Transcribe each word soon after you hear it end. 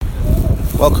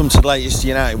Welcome to the latest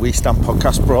United We Stand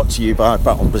podcast, brought to you by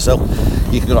Bet on Brazil.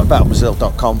 You can go to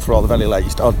betonbrazil.com for all the very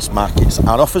latest odds, markets and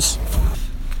offers.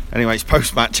 Anyway, it's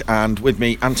post-match, and with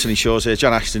me, Anthony Shaw's here,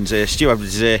 John Ashton's here, Stu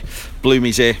Evans is here,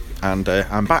 Bloomy's here, and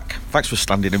I'm back. Thanks for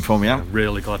standing in for me, Al.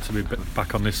 Really glad to be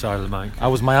back on this side of the mic. I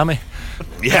was Miami.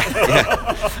 Yeah.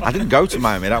 I didn't go to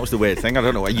Miami, that was the weird thing. I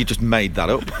don't know why you just made that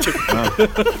up.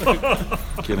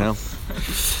 You know.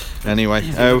 Anyway,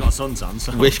 got suntan,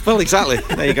 so. Well, exactly.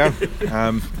 There you go.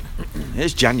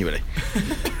 It's January.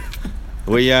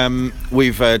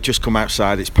 We've just come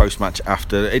outside. It's post-match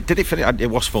after. Did it finish? It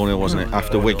was 4-0, wasn't it?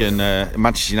 After Wigan,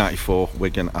 Manchester United 4,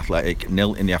 Wigan Athletic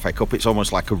 0 in the FA Cup. It's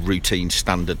almost like a routine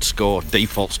standard score,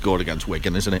 default score against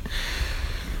Wigan, isn't it?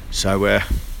 So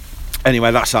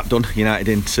anyway, that's that done. United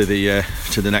into the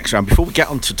next round. Before we get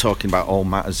on to talking about all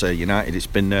matters United, it's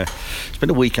been a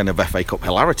weekend of FA Cup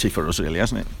hilarity for us, really,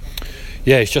 hasn't it?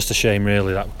 Yeah, it's just a shame,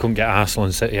 really, that we couldn't get Arsenal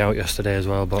and City out yesterday as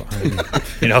well. But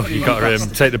you know, you've got to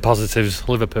take the positives.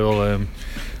 Liverpool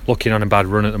looking on a bad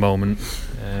run at the moment,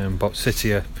 but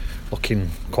City are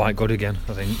looking quite good again.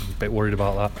 I think a bit worried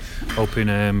about that. Hoping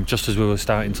just as we were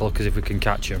starting to look as if we can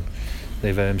catch them,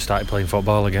 they've started playing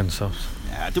football again. So.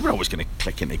 Yeah, they were always going to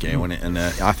click into gear, weren't it? And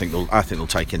I think they'll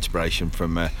take inspiration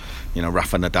from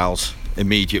Rafa Nadal's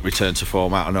immediate return to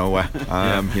form out of nowhere.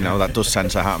 You know, that does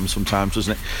tend to happen sometimes,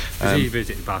 doesn't it? He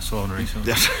visited Barcelona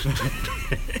recently.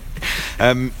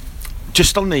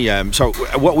 Just on the so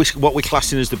what we're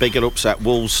classing as the bigger upset,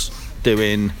 Wolves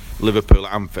doing Liverpool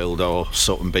at Anfield or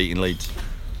Sutton beating Leeds?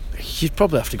 You'd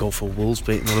probably have to go for Wolves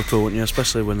beating Liverpool, wouldn't you?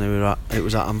 Especially when it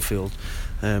was at Anfield.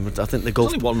 I think the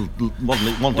gulf. There's only one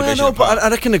well, division. No, but I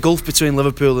reckon the gulf between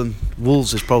Liverpool and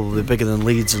Wolves is probably bigger than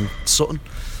Leeds and Sutton.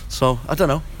 So I don't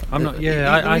know.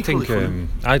 I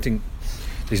think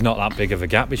there's not that big of a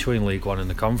gap between League One and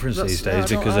the Conference these days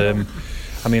because I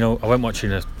went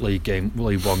watching a League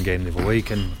One game the other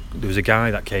week, and there was a guy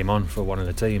that came on for one of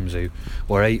the teams who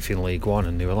were 8th in League One,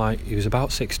 and they were like, he was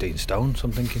about 16 stone, so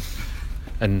I'm thinking,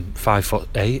 and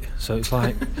 5'8", so it's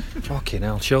like, fucking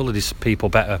hell, surely there's people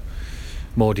better,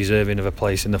 more deserving of a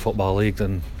place in the Football League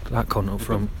than that cunt up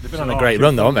front. They've been on a great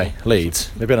run though, haven't they, Leeds?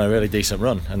 They've been on a really decent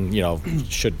run and, you know,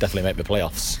 should definitely make the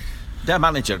playoffs. Their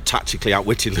manager tactically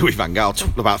outwitted Louis van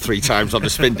Gaal about 3 times on the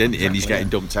spin, didn't he? And he's getting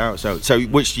dumped out. So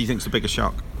which do you think's the biggest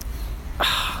shock?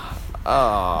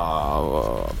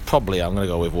 Probably I'm going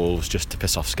to go with Wolves just to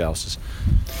piss off Scousers.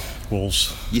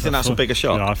 Wolves. You think that's a bigger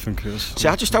shock? Yeah, I think it is. See,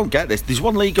 I just don't get this. There's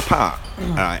one league apart,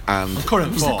 right, and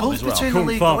Current form as well. Between the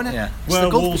league, isn't it? Well,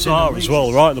 Wolves are as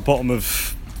well, right at the bottom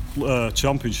of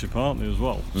Championship, aren't they, as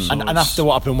well? So and after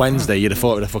what happened Wednesday, you'd have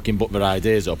thought they'd have fucking booked their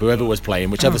ideas up. Whoever was playing,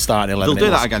 whichever starting 11. They'll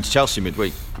do that against Chelsea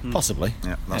midweek. Possibly.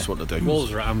 Yeah, that's what they're doing.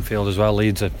 Wolves are at Anfield as well.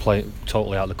 Leeds are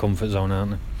totally out of the comfort zone,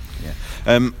 aren't they? Yeah.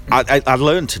 I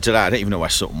learned today, I didn't even know where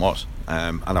Sutton was.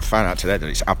 And I found out today that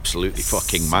it's absolutely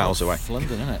fucking miles away.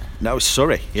 London, isn't it? No, it's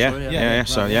Surrey. Yeah. Right,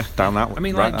 So down that way. I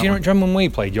mean, right, like, do you remember when we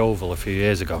played Yeovil a few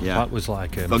years ago? Yeah. That was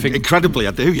like incredibly,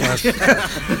 I do. Yes.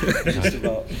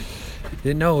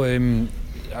 You know,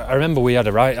 I remember we had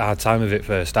a right hard time of it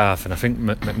first half, and I think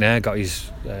McNair got his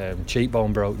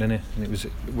cheekbone broke, didn't he? And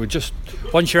we're just,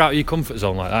 once you're out of your comfort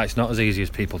zone like that, it's not as easy as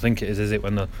people think it is it?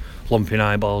 When they're lumping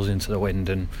eyeballs into the wind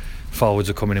and forwards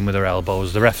are coming in with their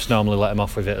elbows. The refs normally let them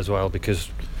off with it as well because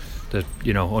they're,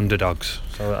 underdogs.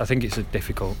 So I think it's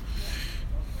difficult.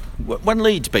 When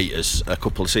Leeds beat us a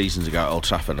couple of seasons ago at Old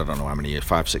Trafford, I don't know how many years,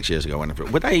 5-6 years ago, whenever,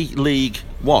 were they League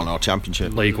One or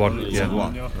Championship? League One. League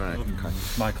One. Yeah. Right. Okay.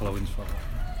 Michael Owen's fault.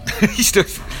 He's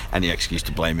just any excuse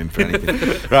to blame him for anything.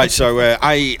 Right. So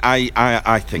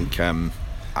I think I'm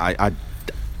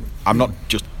not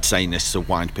just saying this to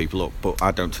wind people up, but I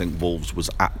don't think Wolves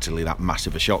was actually that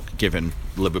massive a shock given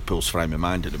Liverpool's frame of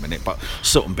mind at the minute. But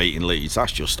Sutton beating Leeds,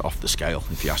 that's just off the scale,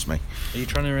 if you ask me. Are you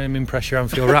trying to impress your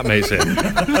Anfield rat mates here?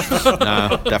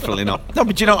 No, definitely not. No,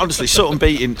 but honestly, Sutton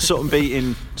beating.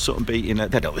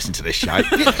 They don't listen to this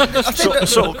shite.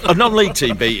 A non-league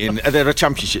team beating. They're a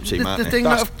championship team, aren't they?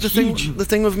 The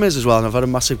thing with Miz as well, and I've had a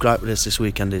massive gripe with this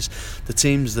weekend, is the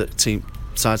teams that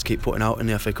sides keep putting out in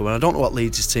the FA Cup, and I don't know what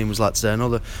Leeds' team was like today. I know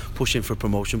they're pushing for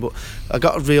promotion, but I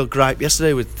got a real gripe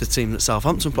yesterday with the team that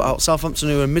Southampton put out. Southampton,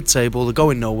 who are mid-table, they're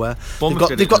going nowhere.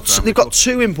 They've got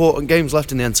 2 important games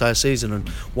left in the entire season, and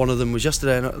one of them was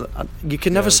yesterday. And you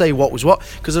can never say what was what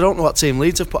because I don't know what team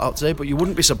Leeds have put out today, but you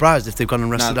wouldn't be surprised if they've gone and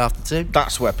rested half the team.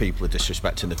 That's where people are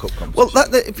disrespecting the cup competition. Well,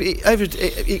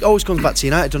 it always comes back to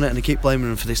United, doesn't it? And they keep blaming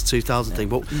them for this 2000 thing.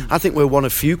 But I think we're one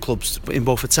of few clubs, in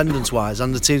both attendance-wise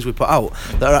and the teams we put out,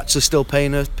 that are actually still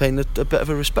paying a bit of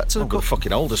a respect to the cup.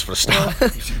 Fucking hold us for a start.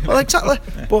 Well, exactly.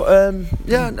 But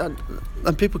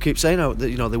and people keep saying that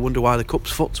they wonder why the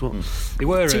cup's fucked. Well, there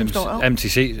were empty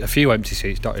seats, a few empty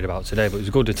seats dotted about today, but it was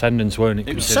a good attendance, weren't it?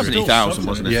 It was 70,000,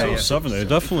 wasn't it? Yeah, 70,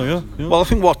 definitely. Yeah. Well, I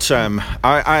think what I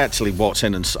actually walked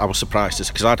in and I was surprised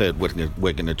because I'd heard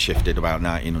Wigan had shifted about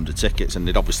 1,900 tickets, and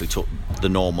they'd obviously took the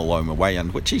normal home away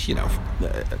end, which is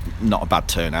not a bad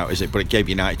turnout, is it? But it gave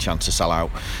United a chance to sell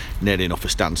out nearly enough a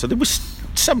stand. So there was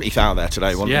 70,000 there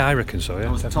today, wasn't I reckon so. Yeah,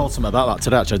 I was told something about that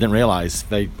today. Actually, I didn't realise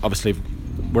they obviously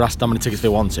were asked how many tickets they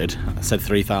wanted. I said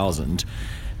 3,000.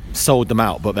 Sold them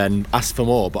out, but then asked for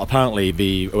more. But apparently,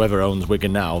 whoever owns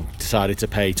Wigan now decided to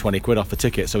pay 20 quid off the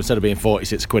ticket. So instead of being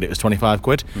 46 quid, it was 25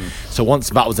 quid. So once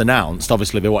that was announced,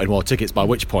 obviously they wanted more tickets. By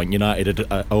which point, United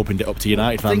had opened it up to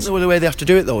United fans. I think the way they have to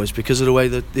do it though is because of the way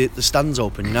that the stands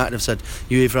open. United have said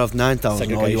you either have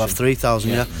 9,000 or you have 3,000.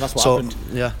 Yeah, that's what happened.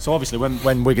 Yeah. So obviously,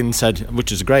 when Wigan said,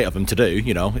 which is great of them to do,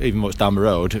 even though it's down the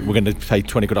road, we're going to pay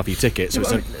 20 quid off your ticket. So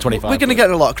it's 25. We're going to get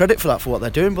a lot of credit for that, for what they're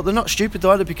doing, but they're not stupid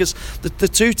though either, because the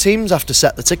two teams have to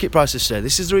set the ticket prices today.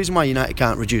 This is the reason why United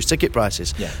can't reduce ticket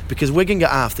prices, because Wigan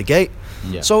get half the gate.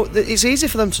 So it's easy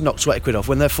for them to knock 20 quid off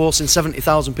when they're forcing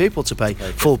 70,000 people to pay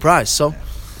full price. So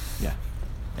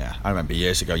Yeah, I remember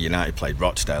years ago United played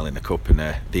Rochdale in the Cup, and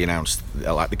they announced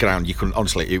the ground. You couldn't,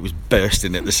 honestly, it was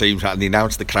bursting at the seams, and they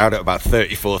announced the crowd at about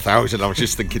 34,000. I was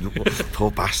just thinking, poor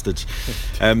bastards.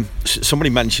 Somebody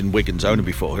mentioned Wigan's owner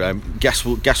before. Guess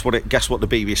what the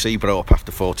BBC brought up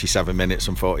after 47 minutes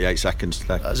and 48 seconds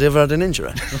today? Has he ever had an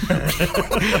injury?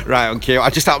 Right on cue.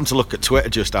 I just happened to look at Twitter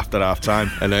just after half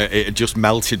time, and it had just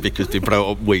melted because they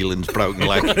brought up Whelan's broken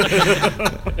leg.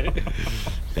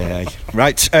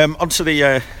 Right, onto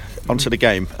the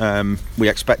game. We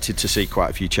expected to see quite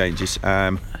a few changes.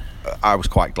 I was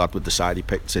quite glad with the side he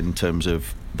picked in terms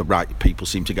of the right people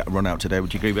seem to get a run out today.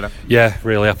 Would you agree with that? Yeah,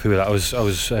 really happy with that. I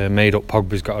was made up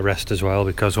Pogba's got a rest as well,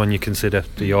 because when you consider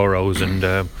the Euros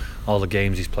and all the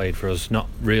games he's played for us, not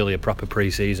really a proper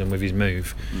pre-season with his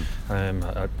move.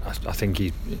 I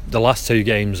think the last two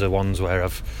games are ones where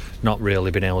I've not really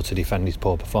been able to defend his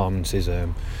poor performances.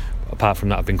 Apart from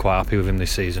that, I've been quite happy with him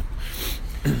this season.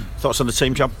 Thoughts on the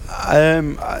team, John?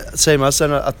 Same as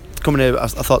then. Coming here, I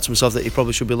thought to myself that he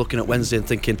probably should be looking at Wednesday and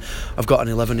thinking, I've got an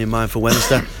 11 in mind for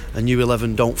Wednesday, and you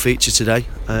 11 don't feature today,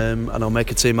 and I'll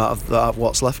make a team out of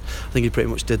what's left. I think he pretty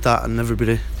much did that, and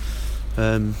everybody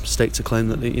staked a claim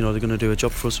that they're going to do a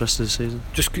job for us the rest of the season.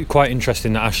 Just quite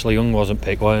interesting that Ashley Young wasn't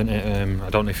picked, weren't it? I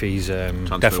don't know if he's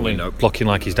definitely looking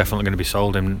like he's definitely going to be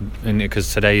sold in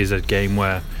because today is a game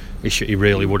where he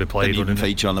really would have played. Didn't even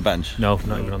feature on the bench? No,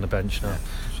 not even on the bench, no.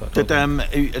 So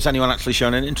has anyone actually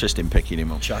shown an interest in picking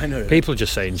him up? China. People are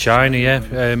just saying China, yeah.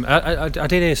 I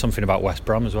did hear something about West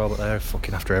Brom as well, but they're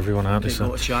fucking after everyone, aren't they?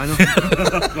 Go to China.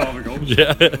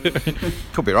 Yeah.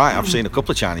 Could be right. I've seen a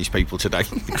couple of Chinese people today.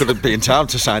 They couldn't be in time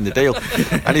to sign the deal.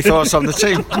 Any thoughts on the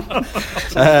team?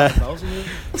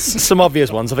 Some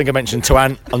obvious ones. I think I mentioned to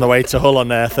Ant on the way to Hull on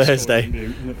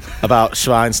Thursday about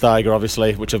Schweinsteiger,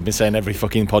 obviously, which I've been saying every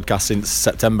fucking podcast since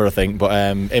September, I think. But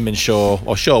him and Shaw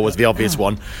was the obvious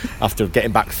one after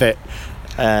getting back fit.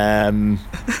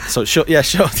 So Shaw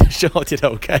did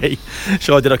okay.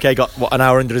 Shaw did okay. Got an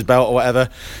hour under his belt or whatever.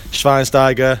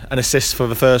 Schweinsteiger, an assist for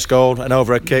the first goal, an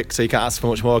overhead kick. So you can't ask for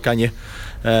much more, can you?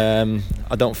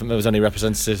 I don't think there was any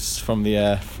representatives from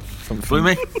the. From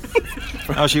me?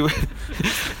 How's your week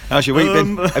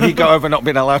been? Have you got over not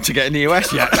being allowed to get in the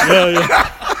US yet? Yeah.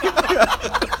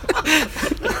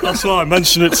 That's why I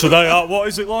mentioned it today. What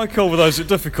is it like over there? Is it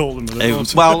difficult?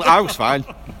 Well, I was fine.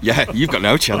 Yeah, you've got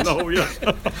no chance. No, yeah.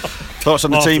 Thoughts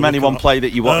on the team? Anyone play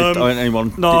that you wanted?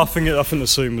 Anyone? No, I think the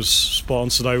team was spot on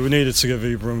today. We needed to give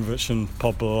Ibrahimovic and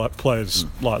Pogba players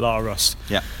like that a rest.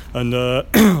 Yeah. And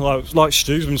like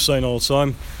Stu's been saying all the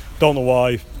time, don't know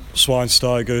why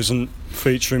Schweinsteiger isn't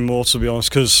featuring more, to be honest,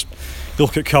 because you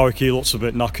look at Carrick, he looks a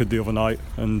bit knackered the other night,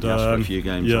 and for a few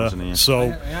games, wasn't he?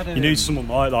 So you need someone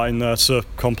like that in there to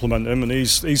complement him, and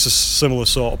he's a similar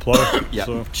sort of player. Yeah,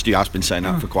 so. Stu has been saying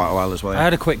that for quite a while as well. I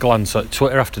had a quick glance at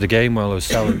Twitter after the game while I was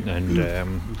selling, and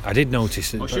I did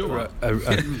notice an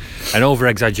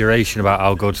over-exaggeration about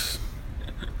how good,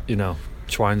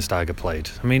 Schweinsteiger played.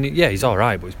 I mean, yeah, he's all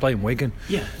right, but he's playing Wigan.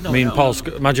 Yeah,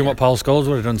 imagine what Paul Scholes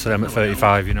would have done to them at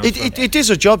 35. It is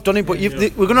a job, doesn't it? But we're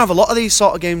going to have a lot of these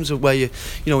sort of games where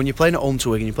when you're playing at home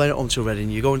to Wigan, you're playing at home to Reading,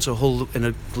 you go into Hull in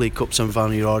a League Cup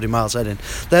semi-final, you're already miles ahead in.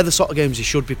 They're the sort of games you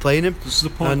should be playing in. This is the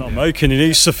point I'm making. He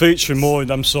needs to feature more in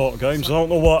them sort of games. I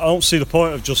don't see the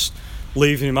point of just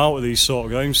leaving him out of these sort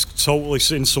of games. Totally,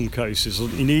 in some cases,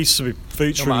 he needs to be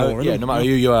featuring more. No matter who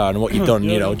you are and what you've done,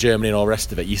 Germany and all the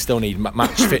rest of it, you still need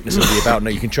match fitness under your belt. No,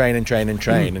 you can train. And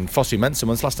Fosu Mensah,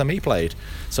 when's the last time he played?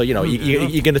 So you're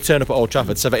going to turn up at Old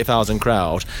Trafford, 70,000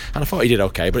 crowd, and I thought he did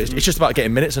okay, but it's just about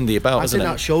getting minutes under your belt, isn't it? I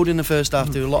think that showed in the first half.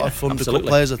 There were a lot of fun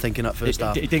players, I think, in that first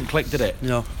half. It didn't click, did it?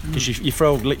 No, because you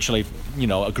throw literally,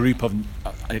 a group of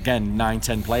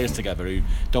 9-10 players together who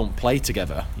don't play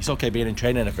together. It's okay being in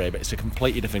training every day, but it's a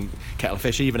completely different kettle of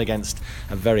fish, even against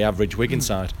a very average Wigan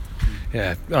side.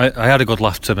 Yeah, I had a good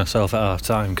laugh to myself at half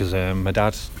time because my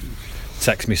dad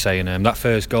texted me saying that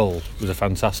first goal was a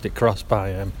fantastic cross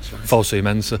by Fosu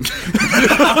Mensah.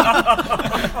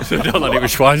 So I don't think it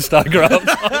was Schweinsteiger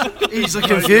out. Easily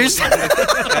confused.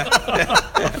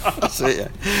 That's it, yeah.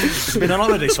 It's been on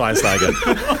holiday, Schweinsteiger.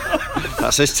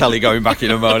 That's his telly going back in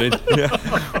the morning.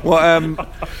 Well,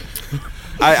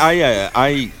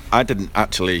 I didn't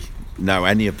actually know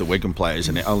any of the Wigan players,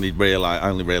 and I only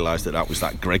realised that was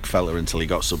that Greg fella until he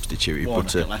got substituted.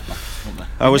 Was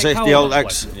it the old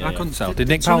ex? I couldn't tell. Did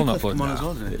Nick Powell not play?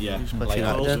 Yeah.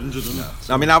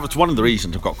 I mean, that was one of the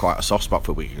reasons I've got quite a soft spot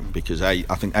for Wigan, because I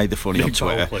think they're funny on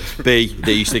Twitter. B,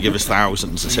 they used to give us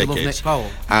thousands of tickets,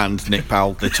 and Nick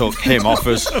Powell, they took him off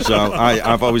us. So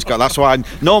I've always got. That's why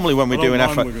normally when we do an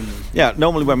FA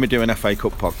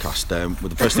Cup podcast, well,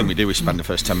 the first thing we do is spend the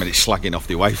first 10 minutes slagging off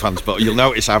the away fans. But you'll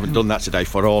notice I haven't done that today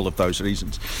for all of those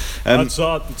reasons.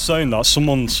 Saying that,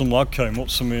 some lad came up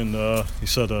to me and he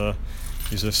said,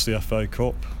 "Is this the FA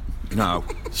Cup?" No.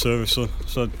 Seriously, I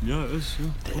said, "Yeah, it is. Yeah,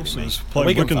 of course it is."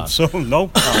 Playing Wigan, so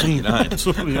no,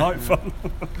 some United fan.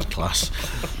 Class.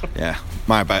 Yeah,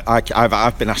 my bad.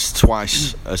 I've been asked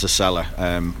twice as a seller.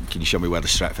 Can you show me where the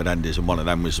Stretford end is? And one of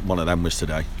them was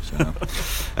today. So,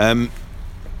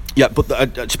 yeah,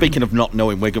 but speaking of not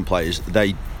knowing Wigan players,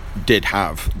 they did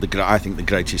have I think the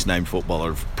greatest named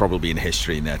footballer probably in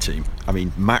history in their team. I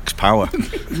mean, Max Power.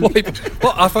 What?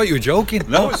 I thought you were joking.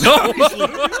 No,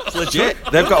 it's legit.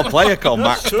 They've got a player called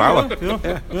Max Power.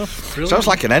 Yeah. Sounds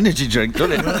like an energy drink,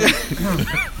 doesn't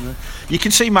it? You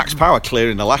can see Max Power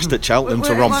clearing the last at Cheltenham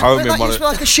to romp home in one. Used to be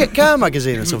like a shit car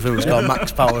magazine or something. It was called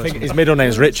Max Power. I think his middle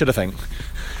name's Richard, I think.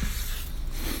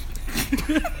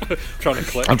 I'm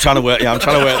trying to work that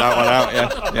one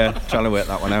out. Yeah, trying to work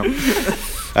that one out.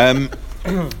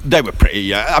 They were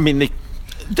pretty. I mean,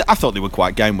 I thought they were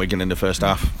quite game Wigan in the first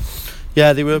half.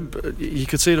 Yeah, they were. You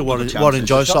could see the Warren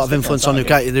Joyce sort of influence on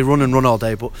Newcastle. They run all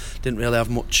day, but didn't really have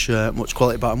much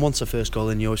quality about them. Once the first goal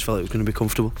in, you always felt it was going to be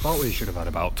comfortable. Thought we should have had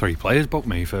about 3 players booked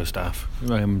me first half.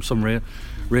 Some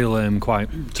real quite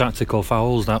tactical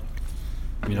fouls that.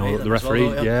 The referee,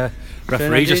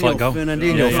 referee just let go.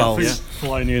 Fernandinho fouls.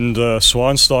 Fellaini and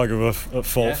Schweinsteiger were at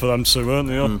fault for them too, weren't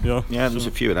they? Yeah, there's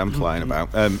a few of them flying about.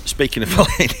 Speaking of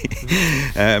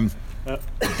Fellaini,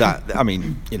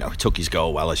 he took his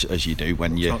goal well, as you do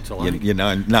when yeah,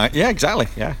 exactly.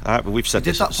 Yeah, we've said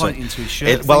did this. That point into his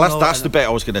shirt? That's the bit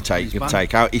I was going to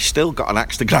take out. He's still got an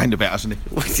axe to grind a bit, hasn't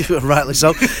he? Rightly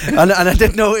so. and I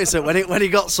did notice it when he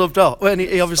got subbed off. When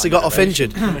he obviously got off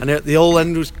injured, and the whole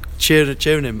end was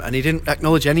cheering him, and he didn't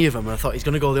acknowledge any of them. And I thought he's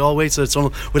going to go the whole way to the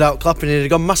tunnel without clapping. He'd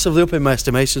gone massively up in my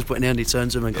estimations, but in the end he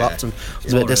turns him and clapped him. I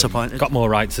was a bit disappointed. Got more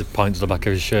right to point to the back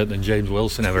of his shirt than James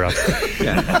Wilson ever had.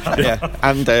 Yeah,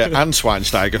 and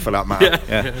Schweinsteiger for that matter.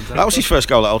 Yeah. Exactly. That was his first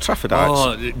goal at Old Trafford.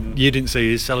 You didn't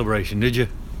see his celebration, did you?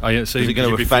 I didn't see. Is he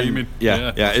going to offend?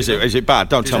 Yeah. Is it bad?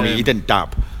 Don't tell me he didn't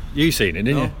dab. You seen it,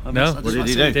 didn't you? No. What did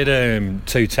he do? He did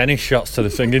 2 tennis shots to the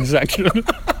singing section. 2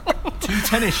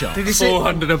 tennis shots. Did you see?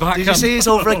 Forehand and a backhand. Did you see his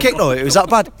overhead kick though? It was that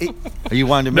bad. Are you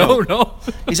winding me up? No.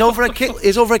 His overhead kick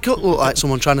looked like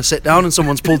someone trying to sit down and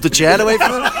someone's pulled the chair away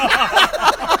from him.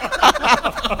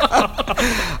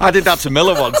 I did that to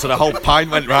Miller once, and a whole pint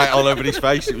went right all over his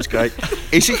face. It was great.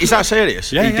 Is that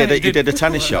serious? Yeah, he did a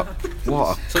tennis shot.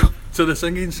 What? To the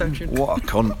singing section. What a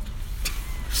cunt.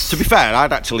 To be fair,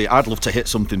 I'd love to hit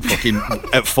something fucking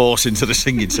at force into the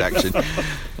singing section.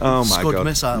 Oh my Scud God!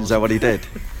 Missile. Is that what he did?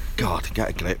 God, get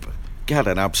a grip. Get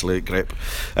an absolute grip.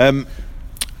 I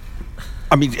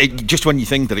mean, just when you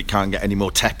think that it can't get any more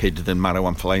tepid than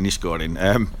Marouane Fellaini scoring,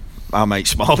 our mate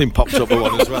Smalling pops up with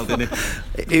one as well, didn't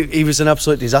he? He was an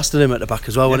absolute disaster to him at the back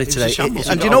as well, wasn't he, today?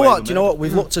 And do you know what?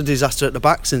 We've looked a disaster at the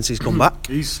back since he's come back.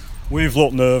 We've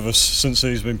looked nervous since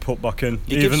he's been put back in.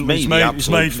 He gives me the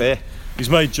absolute fear. He's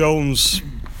made Jones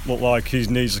look like he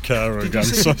needs a carer again. Did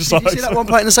you see that one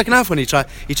point in the second half when he tried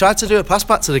to do a pass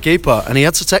back to the keeper and he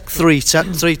had to take three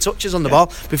touches on the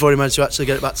ball before he managed to actually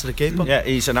get it back to the keeper? Yeah,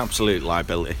 he's an absolute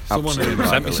liability. Someone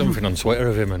sent me something on Twitter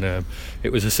of him, and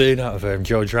it was a scene out of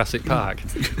Joe Jurassic Park.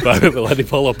 But let him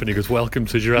pull up and he goes, "Welcome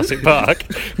to Jurassic Park."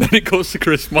 Then it goes to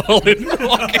Chris Smalling.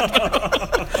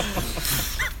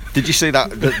 Did you see that?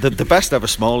 The best ever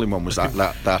Smalling one was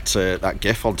that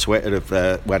GIF on Twitter of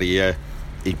where he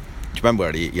do you remember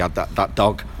where he had that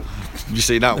dog? Did you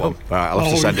see that one? Right, I'll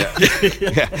have to send it.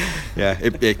 yeah.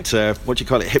 It what do you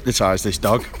call it? Hypnotised this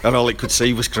dog, and all it could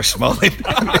see was Chris Smalling.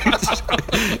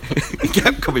 He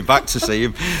kept coming back to see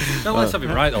him. No, let's have it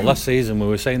right though. Last season we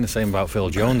were saying the same about Phil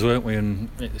Jones, weren't we? And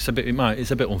it's a bit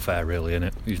unfair, really, isn't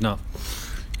it? He's not.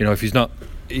 If he's not,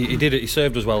 he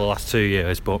served us well the last 2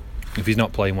 years, but if he's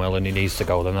not playing well and he needs to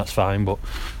go, then that's fine. But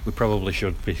we probably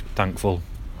should be thankful.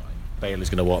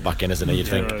 Bailey's going to walk back in, isn't he? You'd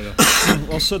think. Yeah.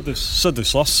 Well, I said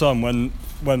this last time when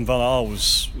Van Gaal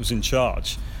was in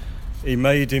charge. He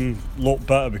made him look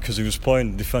better because he was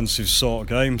playing a defensive sort of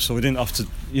game, so we didn't have to.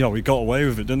 He got away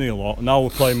with it, didn't he? A lot. Now we're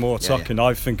playing more attacking. Yeah.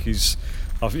 I think he's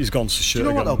gone to shit. Do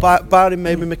you know again. what though? Barring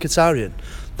maybe Mkhitaryan,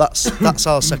 that's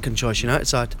our second choice United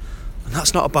side. And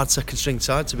that's not a bad second string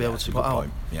side to be able to put out.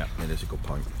 Point. Yeah, it is a good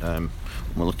point.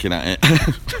 We're looking at it.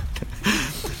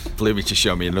 Bloomy to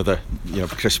show me another.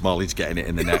 Chris Smalley's getting it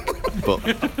in the net, but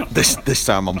this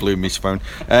time on Bloomy's phone.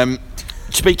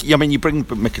 You bring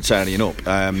Mkhitaryan up.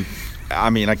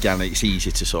 Again, it's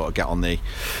easy to sort of get on the.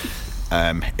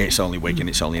 It's only Wigan,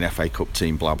 it's only an FA Cup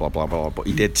team, blah blah blah blah. But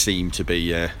he did seem to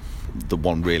be the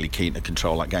one really keen to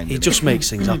control that game. He just makes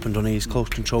things happen, doesn't he? He's close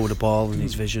control with the ball and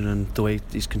his vision and the way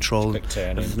he's controlling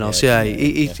everything else. Yeah,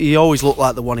 he always looked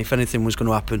like the one if anything was going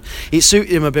to happen. It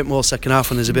suited him a bit more second half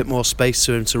when there's a bit more space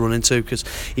to him to run into, because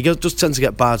he does tend to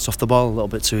get barged off the ball a little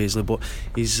bit too easily. But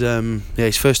his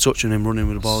first touch on him running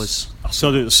with the ball is. I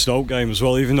said it at the Stoke game as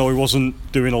well. Even though he wasn't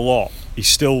doing a lot, he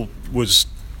still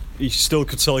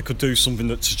could tell he could do something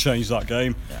to change that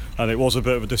game, and it was a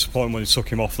bit of a disappointment when he took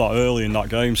him off that early in that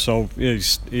game. So he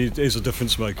is a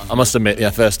difference maker. I must admit,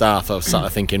 first half I was sat there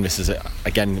thinking, this is it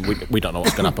again. We don't know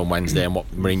what's going to happen Wednesday and what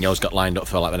Mourinho's got lined up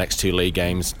for like the next 2 league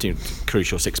games, 2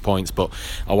 crucial 6 points. But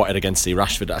I wanted again to see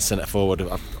Rashford at centre forward.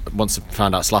 Once I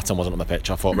found out Zlatan wasn't on the pitch,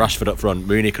 I thought Rashford up front.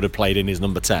 Rooney could have played in his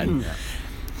number 10.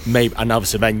 Maybe, and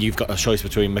obviously then you've got a choice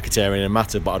between Mkhitaryan and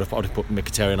Mata, but I'd have put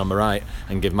Mkhitaryan on the right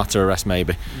and give Mata a rest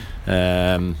maybe,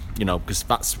 because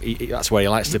that's where he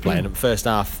likes to play. And in the first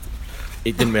half,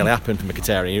 it didn't really happen for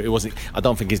Mkhitaryan. It wasn't. I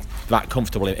don't think he's that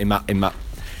comfortable in that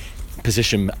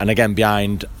position. And again,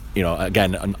 behind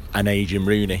an aging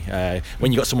Rooney.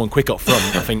 When you got someone quick up front,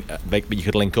 I think you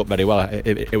could link up very well.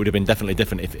 It would have been definitely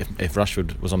different if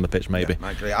Rashford was on the pitch, maybe. Yeah,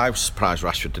 I agree. I was surprised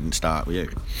Rashford didn't start with you.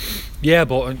 Yeah,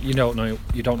 but you don't know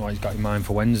what he's got in mind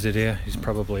for Wednesday, do you? He's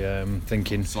probably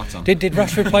thinking. Did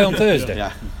Rashford play on Thursday?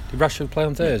 Yeah. Did Rashford play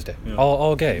on Thursday? Yeah.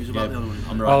 All game.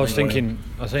 I was thinking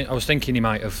he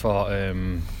might have thought.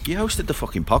 You hosted the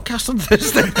fucking podcast on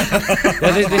Thursday.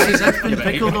 This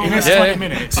 20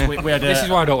 minutes. This is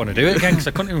why I don't want to do it again, because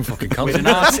I couldn't even fucking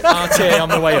concentrate. RTA on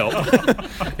the way up.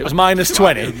 It was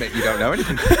 -20. Admit you don't know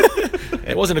anything.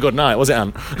 It wasn't a good night, was it,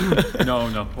 Ant?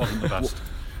 No, wasn't the best.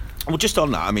 Well, just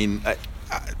on that,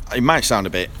 it might sound a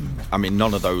bit.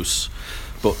 None of those,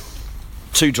 but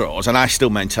 2 draws, and I still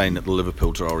maintain that the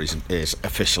Liverpool draw is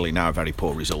officially now a very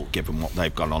poor result given what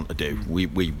they've gone on to do.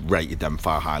 We rated them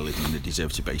far higher than they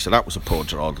deserve to be, so that was a poor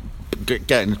draw.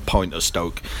 Getting a point at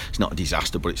Stoke, it's not a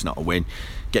disaster, but it's not a win.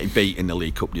 Getting beat in the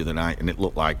League Cup the other night, and it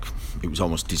looked like it was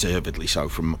almost deservedly so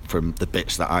from the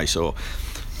bits that I saw.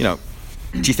 Do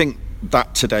you think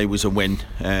that today was a win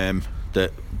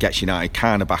that gets United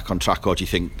kind of back on track, or do you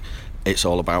think it's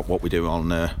all about what we do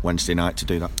on Wednesday night to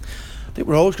do that? I think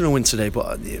we're always going to win today,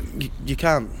 but you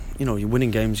can't. You're winning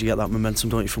games, you get that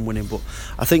momentum, don't you, from winning. But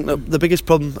I think the biggest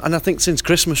problem, and I think since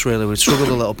Christmas really, we've struggled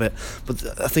a little bit. But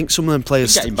I think some of them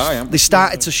players, they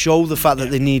started to show the fact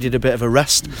that they needed a bit of a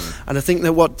rest. And I think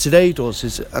that what today does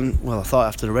is, I thought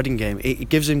after the Reading game, it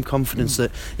gives him confidence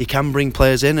that he can bring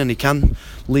players in and he can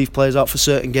leave players out for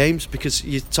certain games, because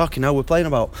you're talking now, we're playing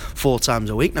about 4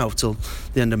 times a week now till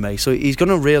the end of May. So he's going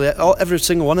to really, every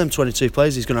single one of them 22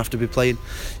 players, he's going to have to be playing,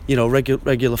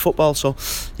 regular football. So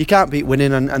you can't beat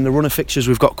winning, and the run of fixtures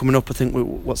we've got coming up. I think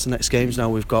what's the next games now?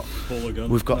 We've got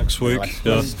next week,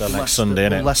 next Sunday,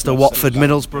 innit? Leicester, Watford,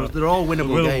 Middlesbrough. They're all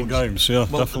winnable games. Yeah,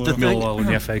 definitely. Millwall in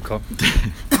the FA Cup.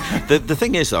 The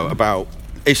thing is though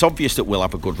it's obvious that we'll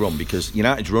have a good run, because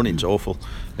United's running's awful.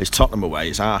 It's Tottenham away,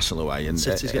 it's Arsenal away, and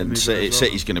City's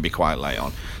going to be quite late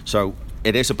on. So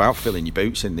it is about filling your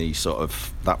boots in these sort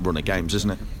of that run of games,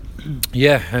 isn't it?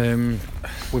 Yeah,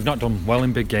 we've not done well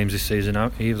in big games this season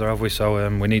either, have we? So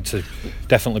we need to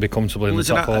definitely be comfortable in the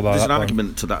top four. There's an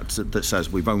argument to that says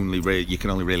you can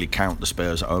only really count the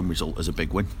Spurs at home result as a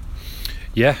big win.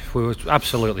 Yeah, we were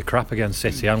absolutely crap against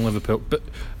City and Liverpool, but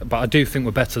I do think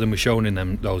we're better than we've shown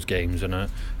in those games, and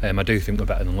I do think we're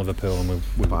better than Liverpool, and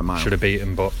we should have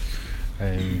beaten. But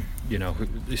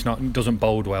it doesn't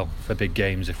bode well for big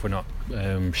games if we're not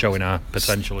showing our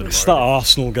potential. It's that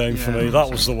Arsenal game for me. That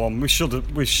was the one we should have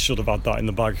had that in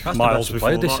the bag. That's miles the best before.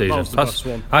 Played this season. That was the best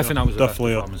one. I think that was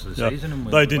definitely the best performance of the season. And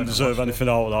they didn't deserve anything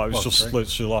out of that. It was just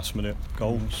literally last minute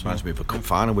goals. Reminds me of a cup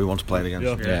final we once played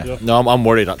against. Yeah. No, I'm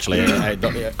worried actually.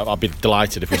 I'd be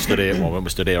delighted if we stood here. Well, when we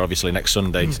stood here, obviously next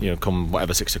Sunday, come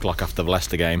whatever 6 o'clock after the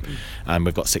Leicester game, and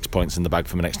we've got 6 points in the bag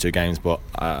for the next 2 games. But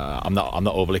I'm not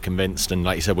overly convinced. And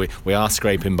like you said, we are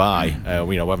scraping by.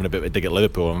 We're having a bit of a dig at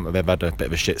Liverpool, and they've had a bit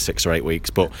of a shit 6 or 8 weeks.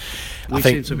 But we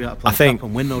seem to be able to play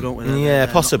and win, though, don't we? Yeah,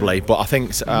 possibly. But I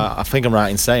think I'm right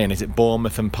in saying, is it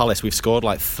Bournemouth and Palace? We've scored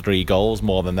like 3 goals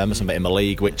more than them or something in the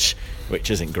league, which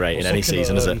isn't great in any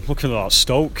season, is it? Looking at that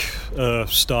Stoke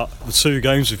start, the 2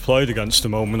 games we've played against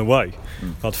them home and away,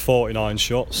 had 49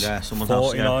 shots. Yeah, someone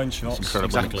 49 shots.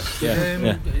 Exactly.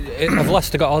 Have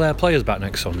Leicester got all their players back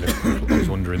next Sunday? I was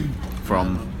wondering.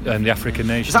 From the African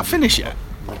nations. Is that finished yet?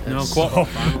 No,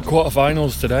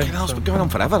 quarter-finals today. It's been going on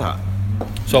forever, that.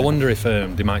 So I wonder if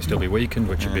they might still be weakened,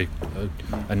 which would be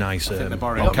a nice.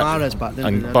 Mahrez back,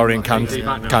 and Borjan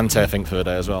Kante, I think, for the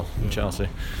day as well. In Chelsea,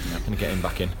 going to get him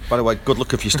back in. By the way, good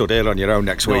luck if you stood here on your own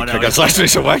next week against Leicester.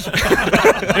 It's away.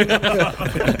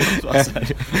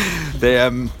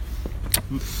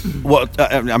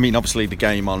 Obviously the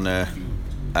game on.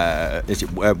 Is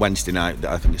it Wednesday night?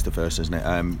 I think it's the first, isn't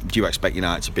it? Do you expect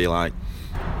United to be like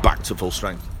back to full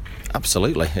strength?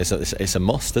 Absolutely, it's a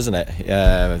must, isn't it?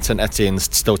 St Etienne's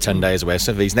still 10 days away,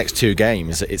 so these next 2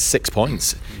 games, it's 6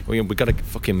 points. We've got to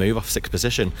fucking move off 6th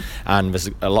position, and there's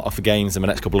a lot of the games in the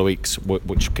next couple of weeks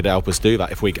which could help us do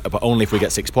that. But only if we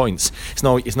get 6 points. It's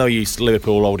no use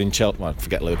Liverpool holding Chelsea. Well,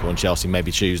 forget Liverpool and Chelsea,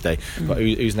 maybe Tuesday. But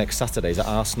who's next Saturday? Is it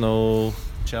Arsenal?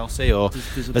 Chelsea, or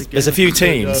there's a few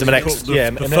teams in the next.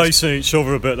 They're facing each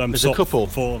other a bit. There's a couple,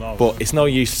 but it's no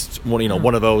use.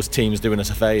 One of those teams doing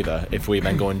us a favour if we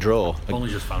then go and draw. I've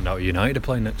only just found out United are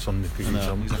playing next Sunday.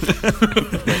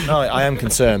 No, I am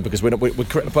concerned because we're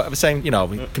but at the same,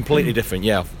 completely different.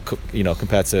 Yeah,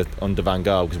 compared to under Van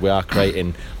Gaal, because we are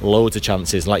creating loads of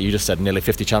chances, like you just said, nearly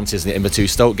 50 chances in the 2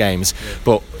 Stoke games. Yeah.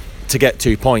 But to get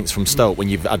 2 points from Stoke when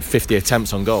you've had 50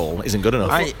 attempts on goal isn't good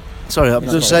enough. Sorry, I was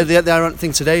going to say the ironic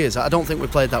thing today is I don't think we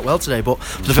played that well today, but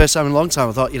for the first time in a long time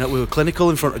I thought we were clinical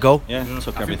in front of goal. I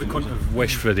think we couldn't have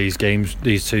wished for these games,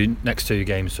 next two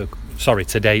games.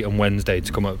 Today and Wednesday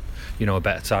to come up, a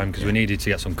better time, because we needed to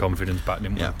get some confidence back.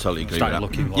 Didn't we? Yeah, totally agree. Started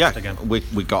with looking lost again. We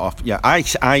got off. Yeah, I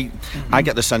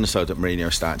get the sense though that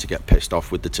Mourinho's starting to get pissed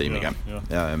off with the team again.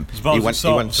 He went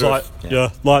through like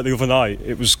the other night.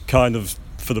 It was kind of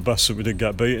for the best that we didn't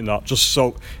get beaten. That just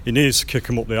so he needs to kick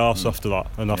him up the arse after that,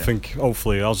 and I think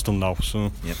hopefully he has done now.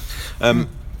 So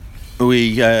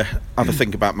we have a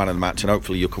think about man of the match, and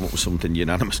hopefully you'll come up with something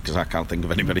unanimous, because I can't think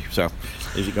of anybody. So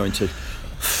is it going to?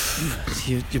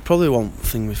 You probably won't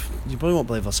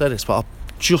believe I said this, but I'll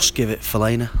just give it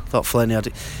Fellaini. I thought Fellaini had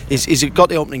it. He's got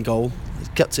the opening goal. He's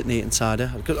kept it neat and tidy.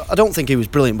 I don't think he was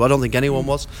brilliant, but I don't think anyone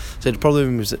was. So the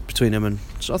problem was between him and.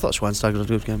 So I thought Schweinsteiger had a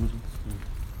good game.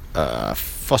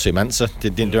 Fosu Mensah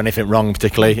didn't do anything wrong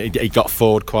particularly. He got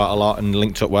forward quite a lot and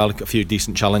linked up well. Got a few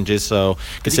decent challenges. So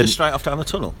did he just straight off down the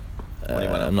tunnel?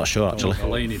 I'm not sure actually.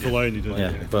 Fellaini did.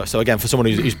 Yeah, but so again, for someone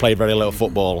who's played very little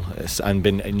football and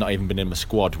not even been in the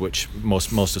squad, which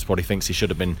most of us probably thinks he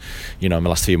should have been, in the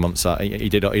last few months, he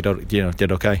did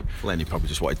okay. Fellaini probably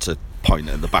just wanted to point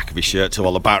at the back of his shirt to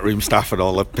all the backroom staff and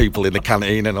all the people in the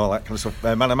canteen and all that kind of stuff.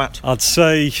 Man of match. I'd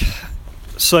say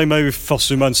maybe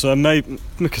Fosu Mensah, and maybe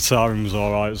Mkhitaryan was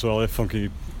all right as well. I think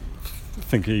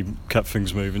he kept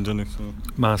things moving, didn't he? So.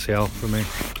 Martial for me.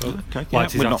 Okay.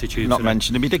 Liked his attitude. Not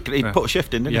mentioned him. He put a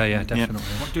shift in, didn't he? Yeah, definitely.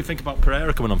 Yeah. What do you think about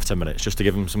Pereira coming on for 10 minutes just to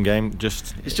give him some game?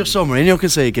 It's just so Mourinho can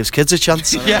say he gives kids a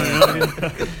chance.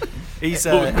 He's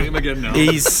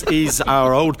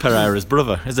our old Pereira's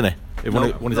brother, isn't he?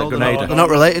 One is at Grenada. They're not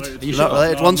related.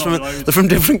 They're from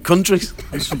different countries.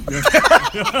 He's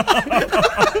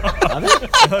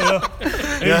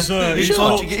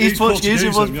Portuguese, he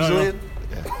was Brazilian.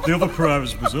 The other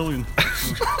Pereira's Brazilian.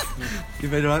 You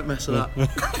made a right mess of that.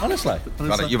 Honestly.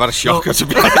 You've had a shocker to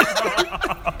be honest.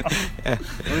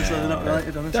 Honestly, they're not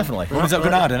related, honestly. Definitely. One's at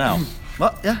Grenada now.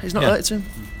 What? Yeah, he's not related to him.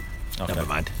 Okay. Never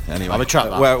mind. Anyway, I'll retract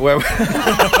that.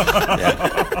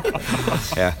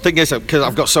 Yeah. Thing is, because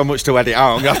I've got so much to edit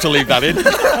out, I'm gonna have to leave that in.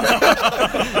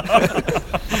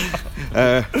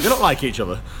 You don't like each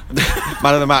other.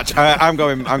 Man of the match. I'm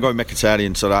going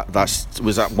Mkhitaryan. So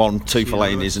was that 1-2 for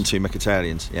Laney's and 2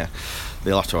 Mkhitaryan's. Yeah.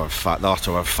 They'll have to have a fight. They'll have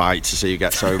to have a fight to see who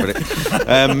gets over it.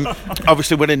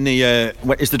 Obviously, we're in the.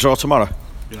 Is the draw tomorrow?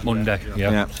 Monday.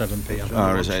 Yeah. 7 p.m.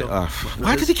 Oh, is it?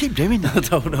 Why do they keep doing that? I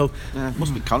don't know.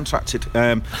 Must be contracted.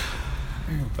 Who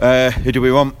do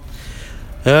we want?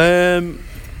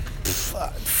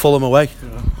 Fulham away.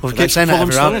 We keep saying that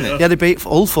every round. Fulham's Yeah, they beat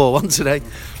Hull 4-1 today.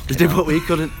 They did what we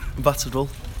couldn't. Battered Hull.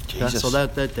 Yeah, Jesus. so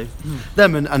they'd do.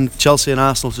 Them and Chelsea and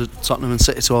Arsenal to Tottenham and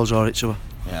City to all draw each other.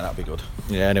 Yeah, that'd be good.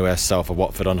 Yeah, anyway, south of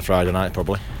Watford on a Friday night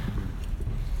probably.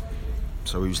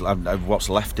 So what's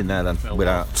left in there then?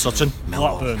 Without Sutton.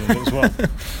 Blackburn in it as well.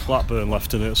 Blackburn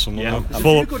left in it somewhere. Yeah.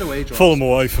 Fulham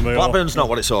away for me. Blackburn's not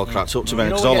what it's all cracked up to me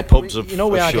because all the pubs have You know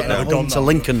we are shut getting down. home to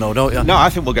Lincoln though, don't you? No, I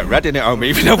think we'll get Reading at home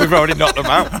even though we've already knocked them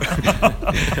out.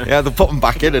 Yeah, they'll put them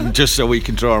back in and just so we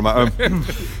can draw them at home.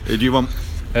 Who do you want?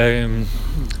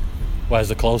 Where's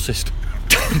the closest?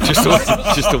 just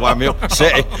to wind me up.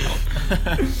 City.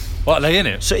 What, are they in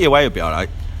it? City away would be all right.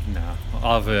 No,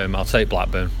 I'll take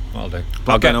Blackburn. I'll do.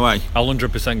 Blackburn away. I'll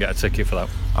 100% get a ticket for that.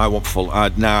 I want Fulham. I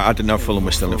didn't know Fulham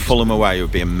was still in. Fulham away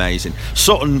would be amazing.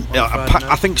 Sutton,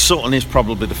 I think Sutton is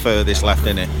probably the furthest left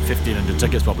in it. 1,500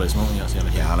 tickets probably, isn't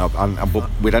it? Yeah, I know. But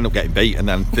we'd end up getting beat, and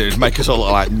then they'd make us all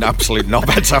look like absolute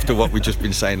knobheads after what we've just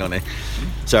been saying on it.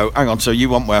 So hang on. So you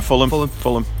want where?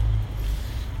 Fulham.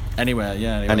 Anywhere,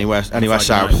 yeah. Anywhere Friday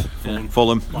south. night.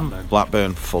 Fulham,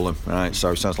 Blackburn, Fulham. Right.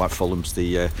 So it sounds like Fulham's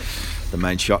the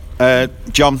main shot.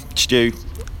 John, Stu,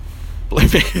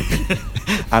 Bluey,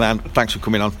 and thanks for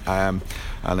coming on. And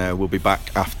we'll be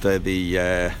back after the.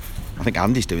 I think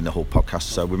Andy's doing the whole podcast,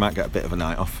 so we might get a bit of a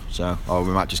night off. Or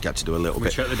we might just get to do a little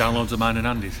bit. Check the downloads of mine and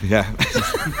Andy's. Yeah.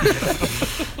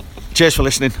 Cheers for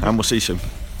listening, and we'll see you soon.